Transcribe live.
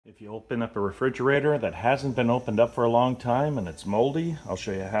If you open up a refrigerator that hasn't been opened up for a long time and it's moldy, I'll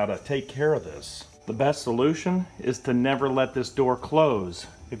show you how to take care of this. The best solution is to never let this door close.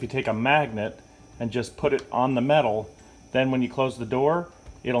 If you take a magnet and just put it on the metal, then when you close the door,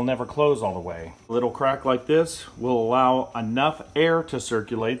 it'll never close all the way. A little crack like this will allow enough air to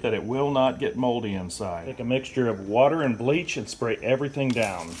circulate that it will not get moldy inside. Take a mixture of water and bleach and spray everything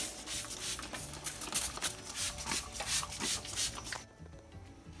down.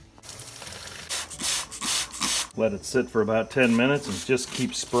 Let it sit for about 10 minutes and just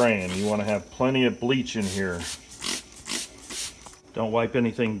keep spraying. You want to have plenty of bleach in here. Don't wipe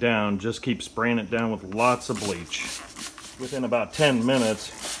anything down, just keep spraying it down with lots of bleach. Within about 10 minutes,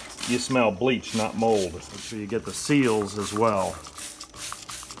 you smell bleach, not mold. Make sure you get the seals as well.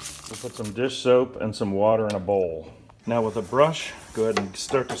 We'll put some dish soap and some water in a bowl. Now with a brush, go ahead and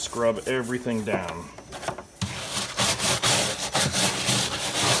start to scrub everything down.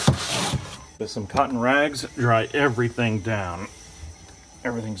 With some cotton rags, dry everything down.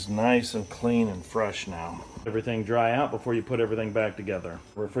 Everything's nice and clean and fresh now. Everything dry out before you put everything back together.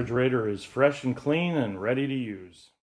 The refrigerator is fresh and clean and ready to use.